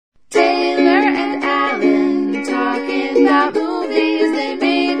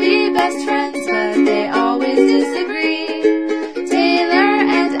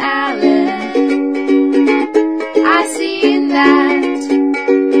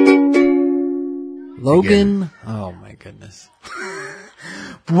Logan. Oh my goodness.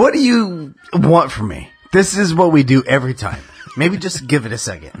 What do you want from me? This is what we do every time. Maybe just give it a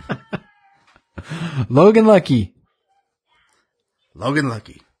second. Logan Lucky. Logan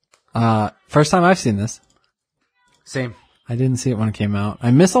Lucky. First time I've seen this. Same. I didn't see it when it came out.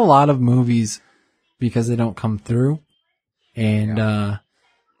 I miss a lot of movies because they don't come through. And,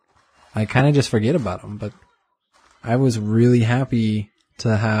 I kind of just forget about them, but I was really happy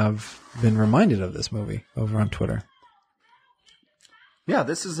to have been reminded of this movie over on Twitter. Yeah,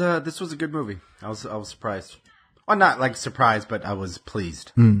 this was a good movie. I was surprised. Well, not like surprised, but I was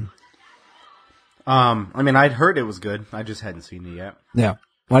pleased. I mean, I'd heard it was good. I just hadn't seen it yet. Yeah.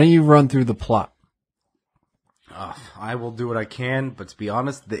 Why don't you run through the plot? I will do what I can, but to be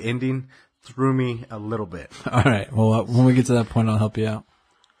honest, the ending threw me a little bit. All right. Well, when we get to that point, I'll help you out.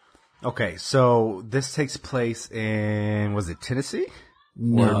 Okay, so this takes place in, was it Tennessee?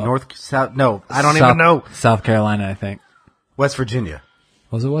 No. Or South? No, I don't even know. South Carolina, I think. West Virginia.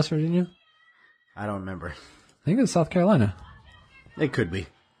 Was it West Virginia? I don't remember. I think it was South Carolina. It could be.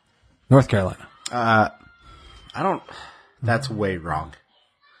 North Carolina. That's way wrong.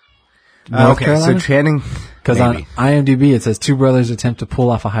 North Okay, Carolina? so Channing, Because on maybe. IMDb it says two brothers attempt to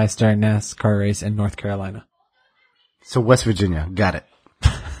pull off a high-star NASCAR race in North Carolina. So West Virginia, got it.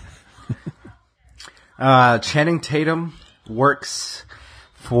 Channing Tatum works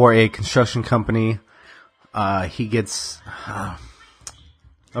for a construction company. He gets,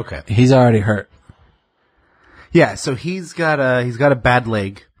 okay. He's already hurt. Yeah, so he's got a bad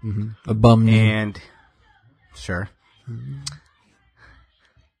leg. A bum knee. And sure.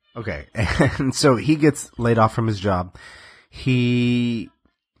 Okay. And so he gets laid off from his job. He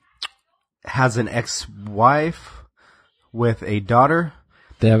has an ex-wife with a daughter.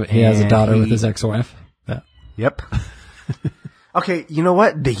 He has a and daughter with his ex-wife. Yeah. Yep. Okay, you know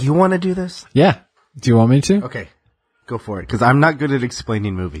what? Do you want to do this? Yeah. Do you want me to? Okay. Go for it, because I'm not good at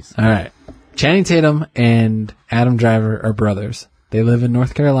explaining movies. All right. Channing Tatum and Adam Driver are brothers. They live in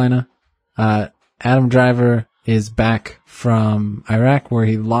North Carolina. Adam Driver is back from Iraq where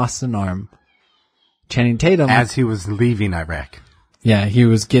he lost an arm. Channing Tatum, As he was leaving Iraq. yeah, he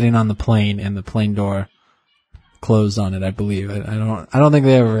was getting on the plane and the plane door closed on it, I believe. I don't think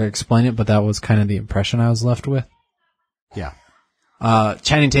they ever explain it, but that was kind of the impression I was left with. Yeah.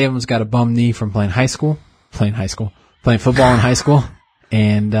 Channing Tatum's got a bum knee from playing football in high school.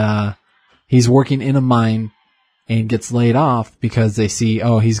 And, he's working in a mine and gets laid off because they see,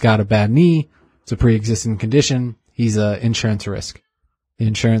 he's got a bad knee. It's a pre-existing condition. He's an insurance risk. The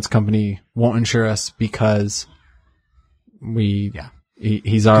insurance company won't insure us because he's already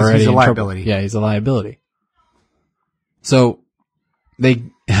he's a in liability. trouble. Yeah, he's a liability. So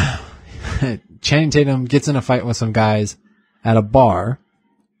Channing Tatum gets in a fight with some guys at a bar,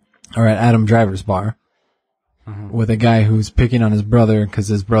 or at Adam Driver's bar, with a guy who's picking on his brother because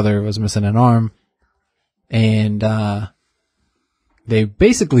his brother was missing an arm. And they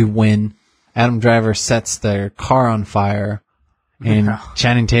basically win. Adam Driver sets their car on fire, and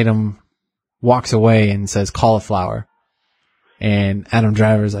Channing Tatum walks away and says cauliflower. And Adam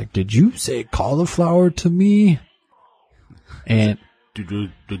Driver's like, "Did you say cauliflower to me?" And Did you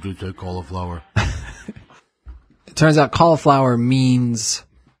say cauliflower? it turns out cauliflower means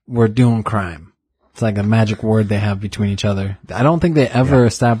we're doing crime. It's like a magic word they have between each other. I don't think they ever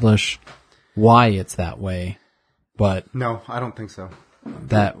establish why it's that way, but No, I don't think so.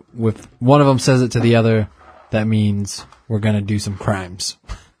 that if one of them says it to the other, that means we're going to do some crimes.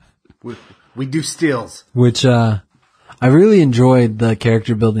 We do steals. Which, I really enjoyed the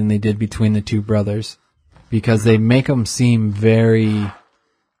character building they did between the two brothers because they make them seem very,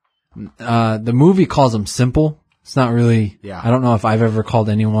 the movie calls them simple. It's not really, I don't know if I've ever called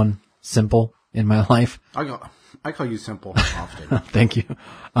anyone simple in my life. I call you simple often. Thank you.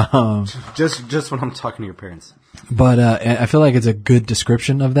 Just when I'm talking to your parents. But, I feel like it's a good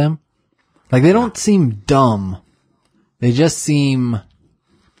description of them. Like they don't seem dumb. They just seem,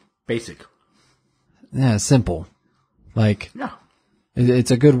 Basic. simple. Like, Yeah.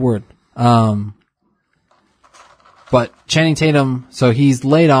 it's a good word. But Channing Tatum, so he's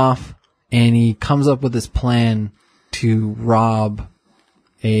laid off and he comes up with this plan to rob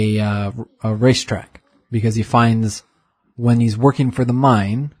a racetrack because he finds when he's working for the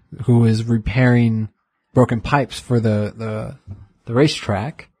mine who is repairing broken pipes for the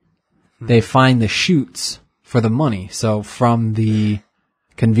racetrack, they find the chutes for the money. So from the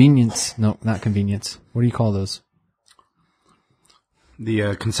not convenience. What do you call those?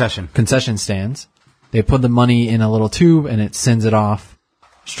 The concession. Concession stands. They put the money in a little tube and it sends it off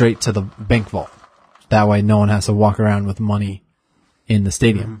straight to the bank vault. That way no one has to walk around with money in the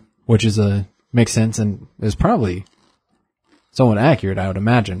stadium, which is a makes sense and is probably somewhat accurate, I would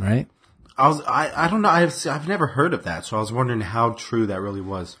imagine, right? I don't know. I've never heard of that, so I was wondering how true that really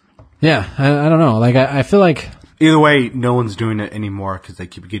was. Yeah, I don't know. Like, I feel like Either way, no one's doing it anymore because they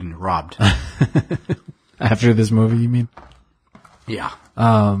keep getting robbed. after this movie, you mean? Yeah.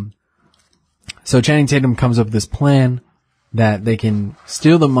 So Channing Tatum comes up with this plan that they can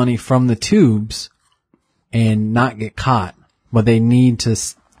steal the money from the tubes and not get caught, but they need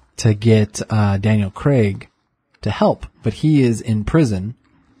to get Daniel Craig to help. But he is in prison,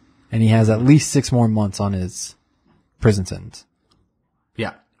 and he has at least 6 more months on his prison sentence.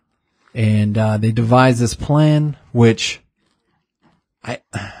 Yeah. And they devise this plan, which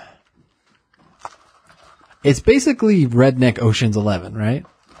it's basically redneck Ocean's 11, right?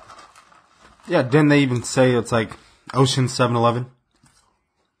 Yeah, didn't they even say it's like Ocean 7-Eleven?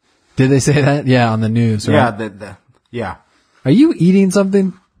 Did they say that? Yeah, on the news, right? Yeah, yeah. Are you eating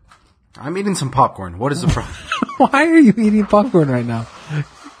something? I'm eating some popcorn. What is the problem? Why are you eating popcorn right now?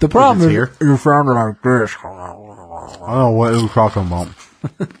 The problem is here. you sounded like this. I don't know what you were talking about.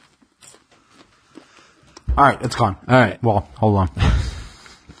 All right, it's gone. All right. Well, hold on.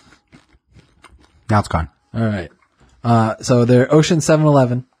 Now it's gone. All right. So they're Ocean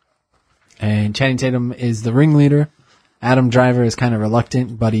 7-Eleven, and Channing Tatum is the ringleader. Adam Driver is kind of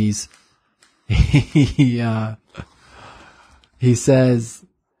reluctant, but he says,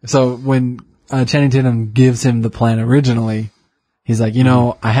 so when Channing Tatum gives him the plan originally, he's like,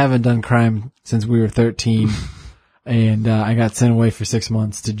 I haven't done crime since we were 13, and I got sent away for 6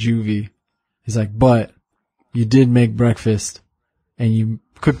 months to juvie. He's like, but you did make breakfast, and you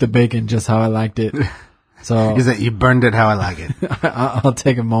cooked the bacon just how I liked it. So Is that you burned it how I like it? I'll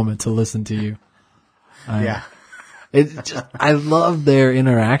take a moment to listen to you. Yeah. I love their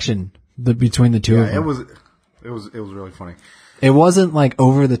interaction between the two of Yeah, them. it was really funny. It wasn't like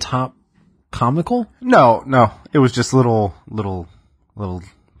over the top comical. No. It was just little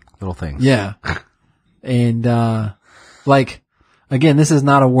things. Yeah. And, like, again, this is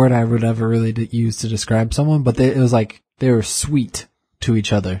not a word I would ever really use to describe someone, but it was like they were sweet to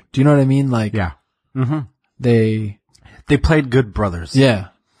each other. Do you know what I mean? Like, Yeah. Mm-hmm. they played good brothers. yeah,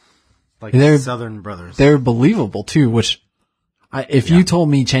 Like They're- Southern brothers. they're believable too, which if you told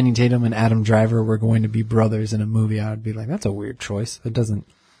me Channing Tatum and Adam Driver were going to be brothers in a movie, I would be like, that's a weird choice. It doesn't.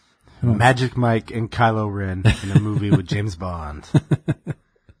 Magic Mike and Kylo Ren in a movie with James Bond.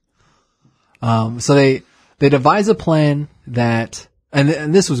 So they devise a plan that,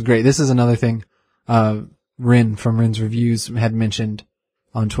 and this was great. This is another thing, Rin from Rin's Reviews had mentioned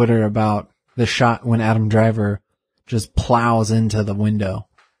on Twitter about the shot when Adam Driver just plows into the window,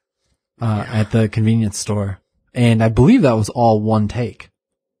 at the convenience store. And I believe that was all one take.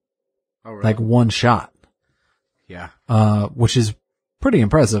 Oh, really? Like one shot, Yeah. which is pretty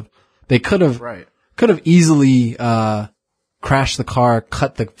impressive. They could have Right. easily, crash the car,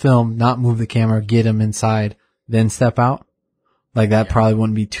 cut the film, not move the camera, get him inside, then step out. Like that probably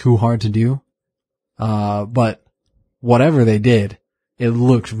wouldn't be too hard to do. But whatever they did, it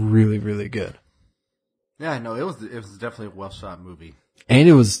looked really, really good. Yeah, no, it was definitely a well shot movie. And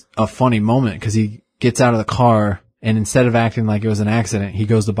it was a funny moment because he gets out of the car and instead of acting like it was an accident, he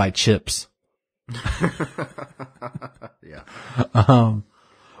goes to buy chips. Yeah.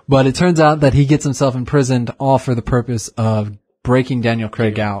 But it turns out that he gets himself imprisoned all for the purpose of breaking Daniel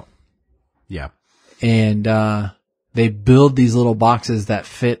Craig out. Yeah. And, they build these little boxes that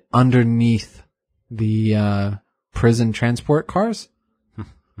fit underneath the, prison transport cars.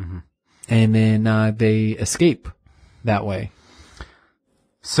 Mm-hmm. And then, they escape that way.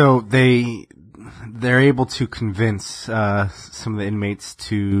 So they're able to convince some of the inmates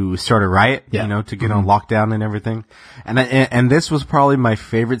to start a riot, Yeah. to get on lockdown and everything. And this was probably my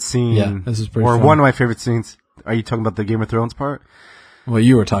favorite scene. Yeah, this is pretty or fun. one of my favorite scenes. Are you talking about the Game of Thrones part? Well,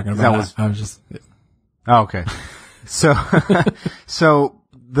 you were talking about That I was just, Oh, okay. So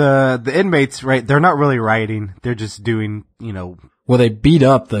the inmates, right? They're not really rioting. They're just doing, well, they beat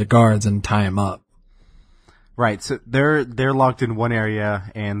up the guards and tie them up. right. So they're locked in one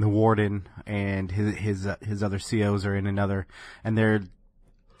area, and the warden and his other COs are in another, and they're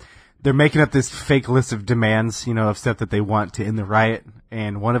making up this fake list of demands, of stuff that they want to end the riot.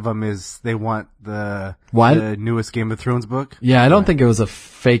 And one of them is they want the newest Game of Thrones book. Yeah, I don't think it was a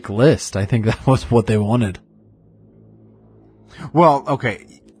fake list. I think that was what they wanted. Well,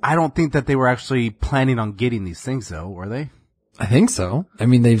 okay. I don't think that they were actually planning on getting these things, though, were they? I think so. I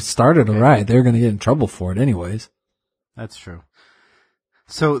mean, they've started a riot. They're going to get in trouble for it anyways. That's true.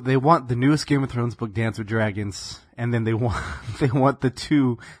 So they want the newest Game of Thrones book, Dance with Dragons, and then they want the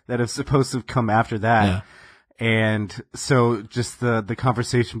two that are supposed to come after that. Yeah. And so just the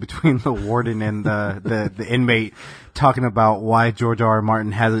conversation between the warden and the inmate talking about why George R. R.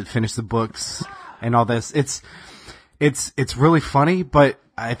 Martin hasn't finished the books and all this. It's really funny, but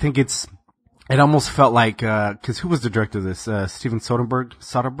I think it almost felt like, cause who was the director of this? Steven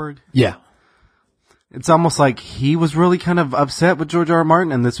Soderbergh? Yeah. It's almost like he was really kind of upset with George R. R.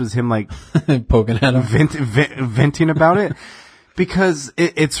 Martin, and this was him like poking at him, venting about it. Because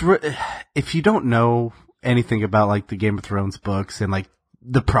if you don't know anything about like the Game of Thrones books and like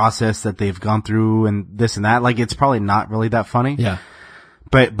the process that they've gone through and this and that, like it's probably not really that funny. Yeah.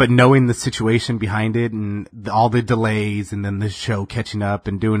 But knowing the situation behind it and all the delays and then the show catching up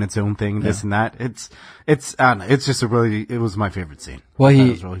and doing its own thing, this and that, it's I don't know, it's just it was my favorite scene. Well, it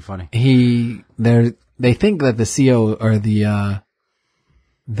was really funny. They think that the CO or the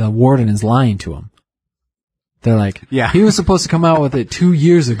warden is lying to him. They're like, yeah, he was supposed to come out with it 2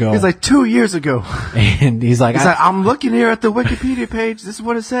 years ago. He's like, 2 years ago. And he's like, I'm looking here at the Wikipedia page. This is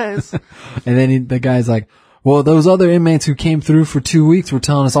what it says. And then the guy's like, well, those other inmates who came through for 2 weeks were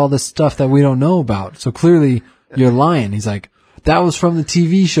telling us all this stuff that we don't know about. So clearly you're lying. He's like, that was from the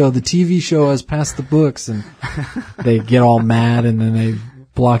TV show. The TV show has passed the books. And they get all mad and then they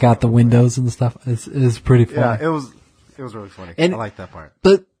block out the windows and stuff. It's pretty funny. Yeah, it was really funny. And I like that part.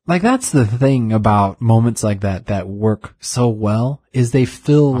 But like that's the thing about moments like that work so well is they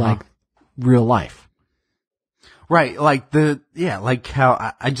feel like real life. Right. Like like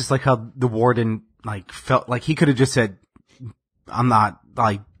how I just like how the warden like felt like he could have just said, I'm not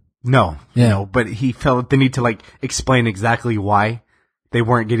like, no, but he felt the need to like explain exactly why they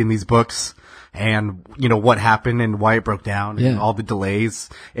weren't getting these books and, what happened and why it broke down and all the delays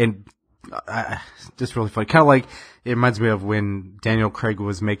and just really funny. Kind of like, it reminds me of when Daniel Craig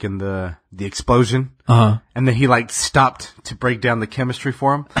was making the explosion. And then he like stopped to break down the chemistry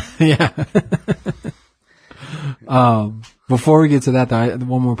for him. Yeah. Before we get to that though,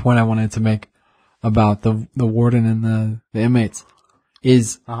 one more point I wanted to make about the warden and the inmates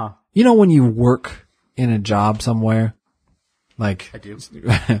is, when you work in a job somewhere, like, I do.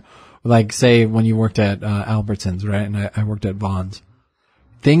 like say when you worked at, Albertsons, right? And I worked at Vons.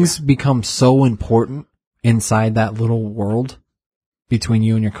 Things become so important inside that little world between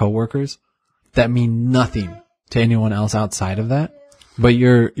you and your coworkers that mean nothing to anyone else outside of that. But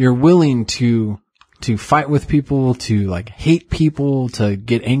you're willing to fight with people, to like hate people, to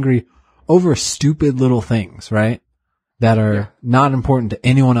get angry over stupid little things, right? That are not important to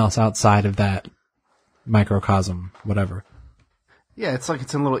anyone else outside of that microcosm, whatever. Yeah, it's like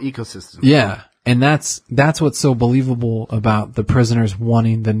it's a little ecosystem. Yeah. And that's what's so believable about the prisoners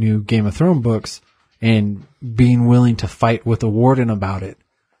wanting the new Game of Thrones books and being willing to fight with the warden about it.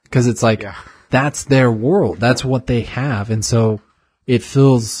 Cause it's like, that's their world. That's what they have. And so it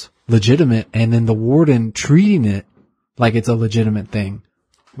feels legitimate. And then the warden treating it like it's a legitimate thing.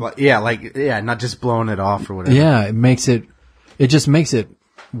 Well, not just blowing it off or whatever. Yeah. It just makes it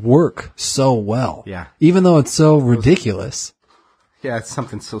work so well. Yeah. Even though it's so ridiculous. Yeah. It's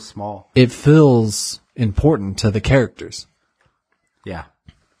something so small. It feels important to the characters. Yeah.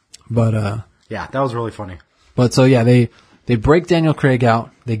 But, yeah, that was really funny. But so yeah, they break Daniel Craig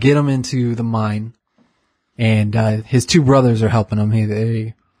out. They get him into the mine, and his two brothers are helping him.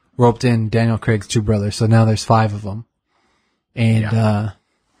 They roped in Daniel Craig's two brothers, so now there's 5 of them. And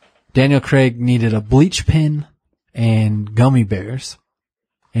Daniel Craig needed a bleach pen and gummy bears,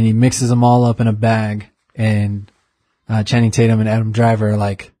 and he mixes them all up in a bag. And Channing Tatum and Adam Driver are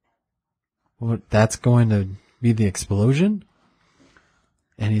like, "What? That's going to be the explosion?"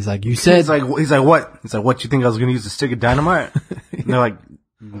 And he's like, he's like, what? He's like, what, you think I was going to use a stick of dynamite? And they're like,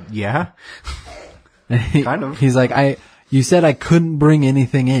 yeah. Kind of. He's like, you said I couldn't bring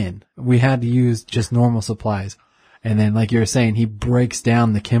anything in. We had to use just normal supplies. And then, like you were saying, he breaks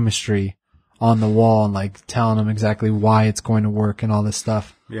down the chemistry on the wall and like telling them exactly why it's going to work and all this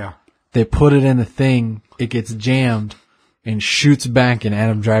stuff. Yeah. They put it in the thing, it gets jammed and shoots back and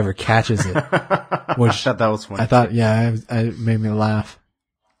Adam Driver catches it. Which I thought that was funny. I thought, it made me laugh.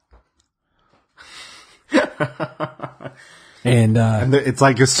 And it's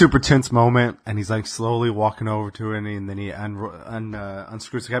like a super tense moment, and he's like slowly walking over to it, and then he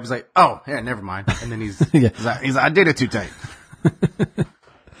unscrews the cap. He's like, "Oh, yeah, never mind." And then he's he's like, "I did it too tight."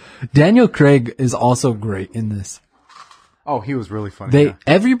 Daniel Craig is also great in this. Oh, he was really funny.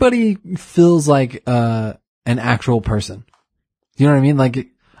 Everybody feels like an actual person. You know what I mean? Like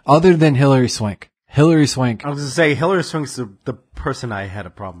other than Hilary Swank. Hilary Swank. I was going to say Hilary Swank's the person I had a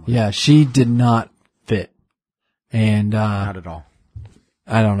problem with. Yeah, she did not fit. And not at all.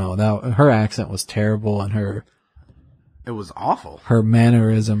 I don't know. Her accent was terrible, and it was awful. Her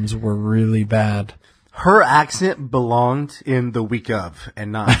mannerisms were really bad. Her accent belonged in The Week Of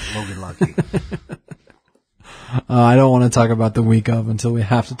and not Logan Lucky. I don't want to talk about The Week Of until we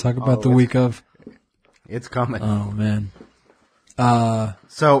have to talk about The Week Of. It's coming. Oh, man.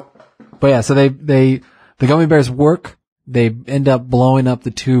 So the gummy bears work. They end up blowing up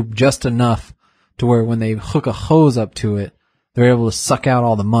the tube just enough to where when they hook a hose up to it, they're able to suck out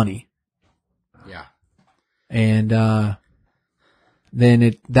all the money. Yeah. And,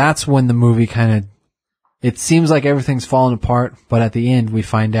 then that's when the movie it seems like everything's falling apart, but at the end we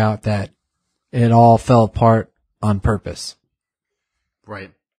find out that it all fell apart on purpose.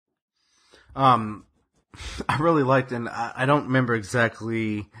 Right. I really liked, and I don't remember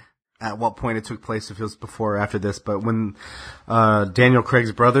exactly at what point it took place, if it was before or after this, but when Daniel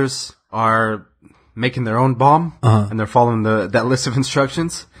Craig's brothers are making their own bomb, and they're following that list of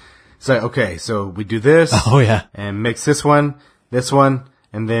instructions, it's like, okay, so we do this, and mix this one,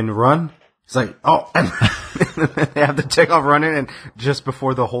 and then run. It's like, and they have to take off running, and just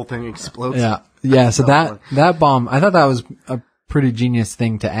before the whole thing explodes. Yeah. So that bomb, I thought that was a pretty genius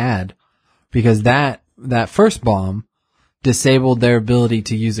thing to add, because that first bomb disabled their ability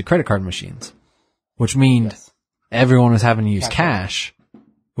to use the credit card machines, which means everyone was having to use cash,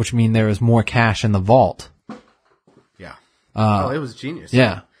 which means there was more cash in the vault. Yeah. It was genius.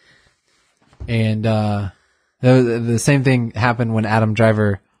 Yeah. And the same thing happened when Adam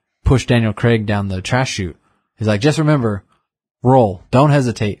Driver pushed Daniel Craig down the trash chute. He's like, just remember, roll. Don't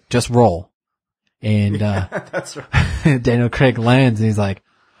hesitate. Just roll. And that's right. Daniel Craig lands and he's like,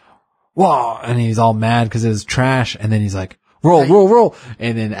 whoa, and he's all mad because it was trash, and then he's like, roll,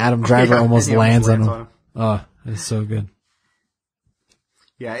 and then Adam Driver almost lands on him. Oh, it's so good.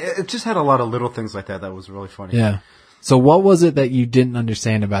 Yeah, it just had a lot of little things like that was really funny. Yeah. So what was it that you didn't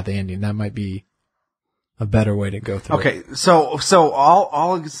understand about the ending? That might be a better way to go through it. Okay, so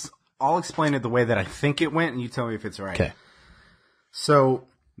I'll explain it the way that I think it went, and you tell me if it's right. Okay. So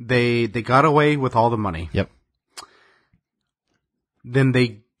they got away with all the money. Yep. Then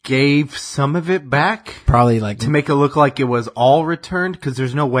they gave some of it back, probably like to make it look like it was all returned, because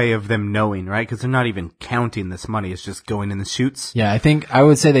there's no way of them knowing, right? Because they're not even counting this money; it's just going in the chutes. Yeah, I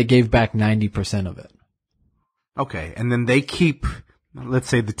would say they gave back 90% of it. Okay, and then they keep, let's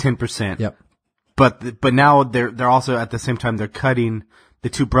say, the 10%. Yep. But now they're also at the same time they're cutting the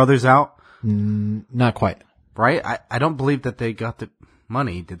two brothers out. Not quite. Right? I don't believe that they got the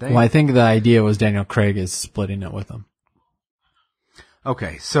money, did they? Well, I think the idea was Daniel Craig is splitting it with them.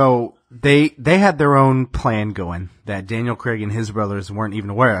 Okay, so they had their own plan going that Daniel Craig and his brothers weren't even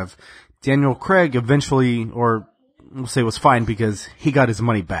aware of. Daniel Craig eventually, or we'll say was fine, because he got his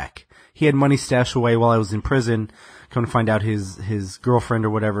money back. He had money stashed away while I was in prison. Come to find out his girlfriend or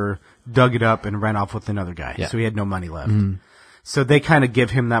whatever dug it up and ran off with another guy. Yeah. So he had no money left. Mm-hmm. So they kind of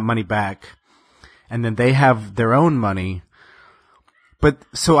give him that money back, and then they have their own money. But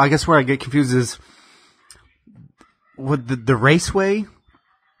so I guess where I get confused is, what the raceway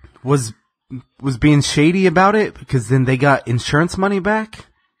was being shady about it, because then they got insurance money back,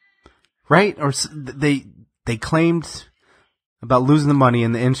 right? Or they claimed about losing the money,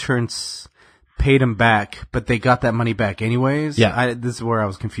 and the insurance paid them back, but they got that money back anyways. Yeah, this is where I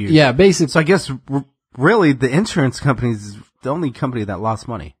was confused. Yeah, basically. So I guess really the insurance company is the only company that lost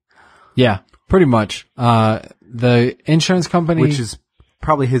money. Yeah, pretty much. The insurance company, which is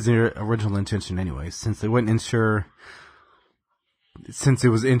probably his original intention anyways, since they wouldn't insure, since it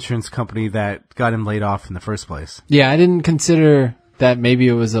was insurance company that got him laid off in the first place. Yeah, I didn't consider that maybe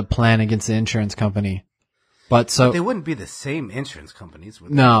it was a plan against the insurance company. But they wouldn't be the same insurance companies,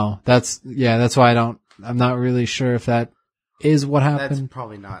 would they? No, that's why I'm not really sure if that is what happened. That's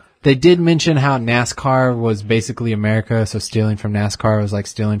probably not. They did mention how NASCAR was basically America, so stealing from NASCAR was like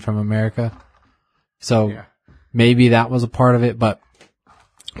stealing from America. So maybe that was a part of it, but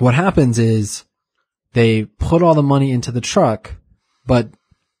what happens is they put all the money into the truck, but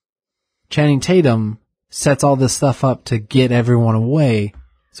Channing Tatum sets all this stuff up to get everyone away,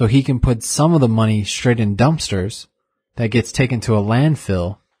 so he can put some of the money straight in dumpsters that gets taken to a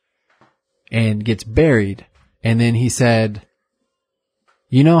landfill and gets buried. And then he said,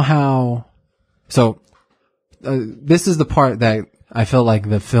 you know how, so this is the part that I felt like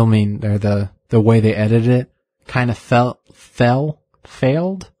the filming or the way they edited it kind of failed.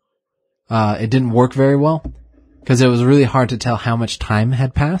 It didn't work very well because it was really hard to tell how much time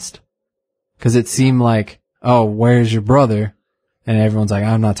had passed, because it seemed like, oh, where's your brother? And everyone's like,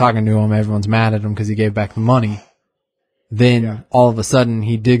 I'm not talking to him. Everyone's mad at him because he gave back the money. Then all of a sudden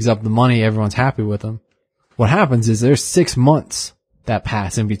he digs up the money. Everyone's happy with him. What happens is there's 6 months that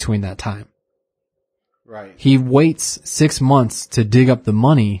pass in between that time. Right. He waits 6 months to dig up the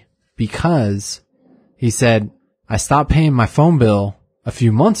money because he said, I stopped paying my phone bill a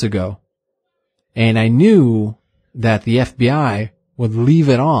few months ago, and I knew that the FBI would leave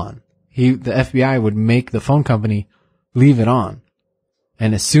it on. The FBI would make the phone company leave it on.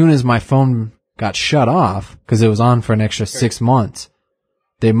 And as soon as my phone got shut off, because it was on for an extra 6 months,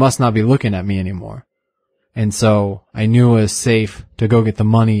 they must not be looking at me anymore. And so I knew it was safe to go get the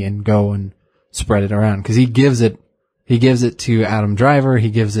money and go and spread it around. Because he gives it to Adam Driver,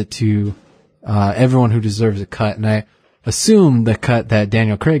 he gives it to everyone who deserves a cut. And I assume the cut that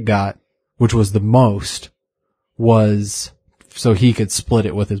Daniel Craig got, which was the most, was so he could split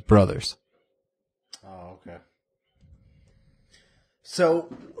it with his brothers. Oh, okay.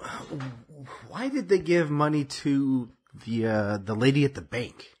 So, why did they give money to the lady at the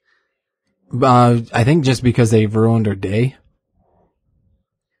bank? I think just because they ruined her day.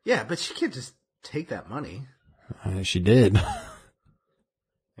 Yeah, but she can't just take that money. She did.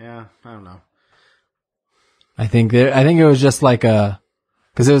 Yeah, I don't know. I think it was just like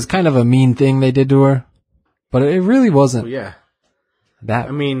because it was kind of a mean thing they did to her, but it really wasn't. Well, yeah.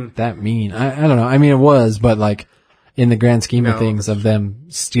 That mean. I don't know. I mean, it was, but like in the grand scheme of things of them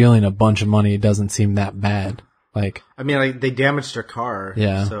stealing a bunch of money, it doesn't seem that bad. Like, I mean, like, they damaged her car.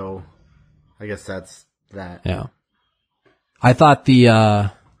 Yeah. So I guess that's that. Yeah. I thought the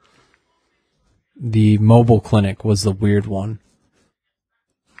mobile clinic was the weird one.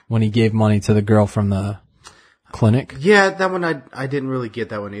 When he gave money to the girl from the clinic. Yeah, that one I didn't really get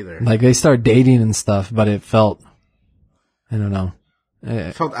that one either. Like they start dating and stuff, but it felt, I don't know.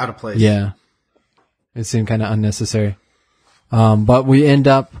 It felt out of place. Yeah. It seemed kind of unnecessary. But we end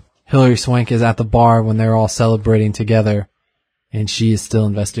up, Hilary Swank is at the bar when they're all celebrating together, and she is still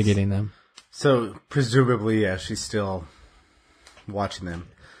investigating them. So presumably, yeah, she's still watching them.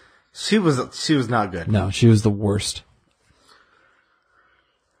 She was not good. No, she was the worst.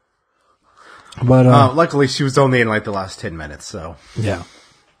 But luckily, she was only in like the last 10 minutes. So yeah.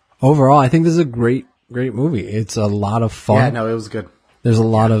 Overall, I think this is a great movie. It's a lot of fun. Yeah, no, it was good. There's a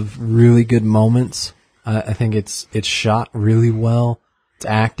lot of really good moments. I think it's shot really well. It's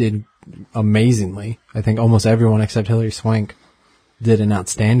acted amazingly. I think almost everyone except Hilary Swank did an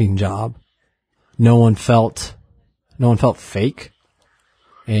outstanding job. No one felt fake.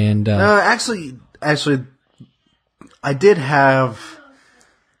 And actually, I did have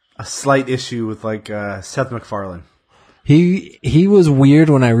a slight issue with like Seth MacFarlane. He was weird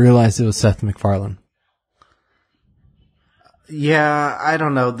when I realized it was Seth MacFarlane. Yeah, I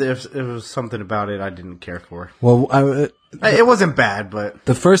don't know. There was something about it I didn't care for. Well, It wasn't bad, but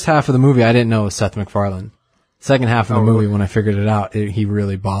the first half of the movie I didn't know it was Seth MacFarlane. Second half of the movie, when I figured it out, he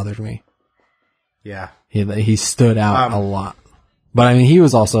really bothered me. Yeah, he stood out a lot. But I mean, he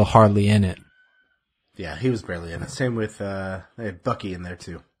was also hardly in it. Yeah, he was barely in it. Same with they had Bucky in there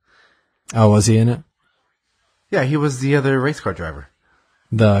too. Oh, was he in it? Yeah, he was the other race car driver.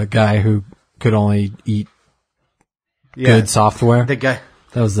 The guy who could only eat good software? The guy.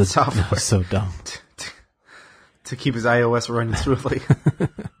 That was software. That was so dumb. To keep his iOS running smoothly.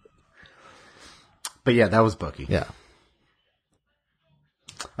 But yeah, that was Bucky. Yeah.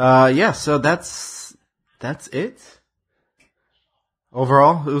 Yeah, so that's it.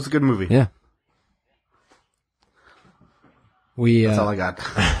 Overall, it was a good movie. Yeah. That's all I got.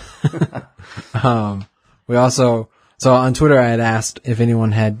 We also, so on Twitter I had asked if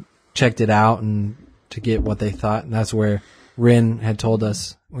anyone had checked it out and to get what they thought. And that's where Rin had told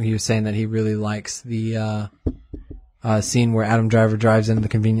us when he was saying that he really likes the scene where Adam Driver drives into the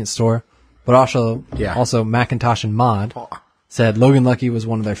convenience store. But also Macintosh and Mod said Logan Lucky was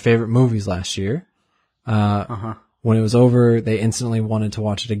one of their favorite movies last year. When it was over, they instantly wanted to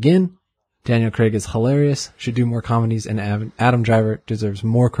watch it again. Daniel Craig is hilarious, should do more comedies, and Adam Driver deserves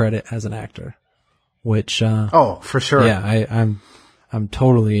more credit as an actor. Which, for sure. Yeah, I'm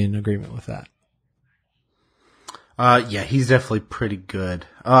totally in agreement with that. Yeah, he's definitely pretty good.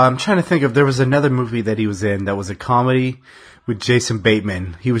 I'm trying to think if there was another movie that he was in that was a comedy with Jason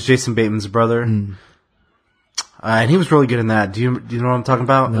Bateman. He was Jason Bateman's brother. And he was really good in that. Do you know what I'm talking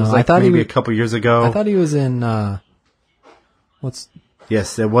about? No, it was like maybe a couple years ago. I thought he was in,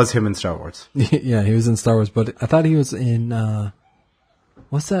 Yes, it was him in Star Wars. Yeah, he was in Star Wars, but I thought he was in,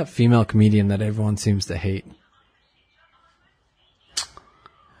 what's that female comedian that everyone seems to hate?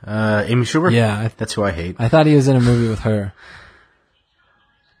 Amy Schumer? Yeah. That's who I hate. I thought he was in a movie with her.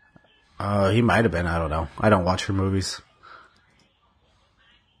 He might have been. I don't know. I don't watch her movies.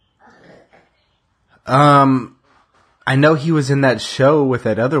 I know he was in that show with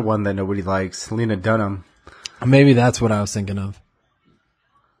that other one that nobody likes, Lena Dunham. Maybe that's what I was thinking of.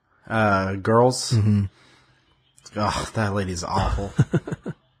 Girls. Mm-hmm. Oh, that lady's awful.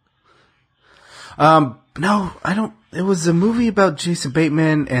 No, I don't. It was a movie about Jason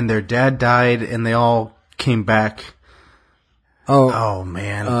Bateman and their dad died and they all came back. Oh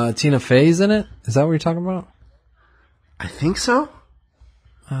man. Tina Fey's in it? Is that what you're talking about? I think so.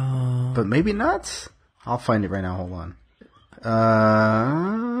 But maybe not. I'll find it right now. Hold on.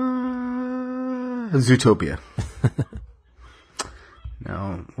 Zootopia.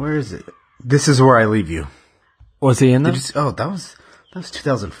 No, where is it? This Is Where I Leave You. Was he in there? That was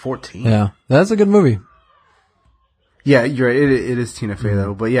 2014. Yeah, that's a good movie. Yeah, you're right. It is Tina Fey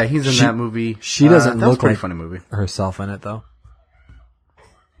though, but yeah, he's in that movie. She doesn't that was look a pretty like funny movie. herself in it though.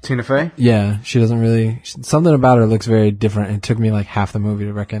 Tina Fey? Yeah, she doesn't really. Something about her looks very different. It took me like half the movie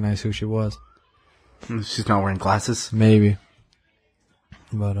to recognize who she was. She's not wearing glasses. Maybe,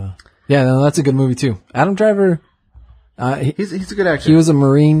 but yeah, no, that's a good movie too. Adam Driver. He's a good actor. He was a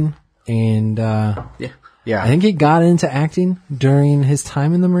Marine, and yeah. I think he got into acting during his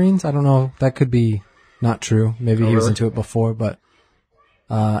time in the Marines. I don't know. That could be not true. Maybe he was into it before, but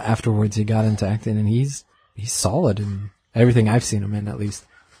afterwards he got into acting, and he's solid in everything I've seen him in, at least.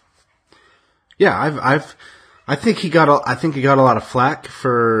 Yeah, I think he got a lot of flack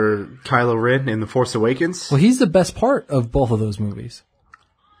for Kylo Ren in The Force Awakens. Well, he's the best part of both of those movies.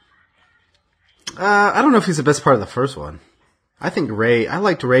 I don't know if he's the best part of the first one. I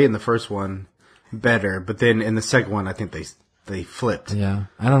liked Rey in the first one better, but then in the second one, I think they flipped. Yeah,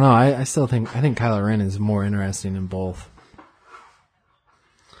 I don't know. I think Kylo Ren is more interesting in both.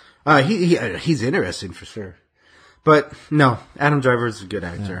 He's interesting for sure, but no, Adam Driver is a good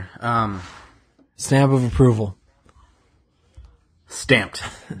actor. Yeah. Stamp of approval. Stamped.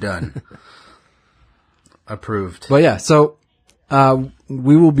 Done. Approved. But yeah, so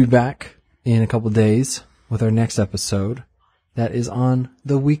we will be back in a couple days with our next episode. That is on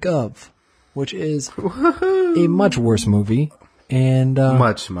the week of, which is a much worse movie, and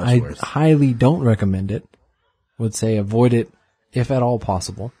much worse. I highly don't recommend it. Would say avoid it if at all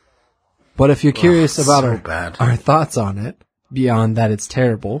possible. But if you're curious about our thoughts on it, beyond that it's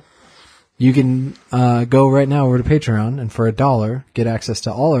terrible, you can go right now over to Patreon and for $1 get access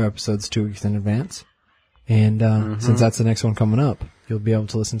to all our episodes 2 weeks in advance. And since that's the next one coming up, you'll be able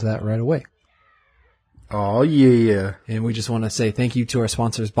to listen to that right away. Oh, yeah. And we just want to say thank you to our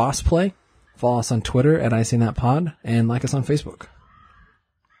sponsors, Boss Play. Follow us on Twitter at ICNetPod and like us on Facebook.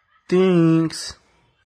 Thanks.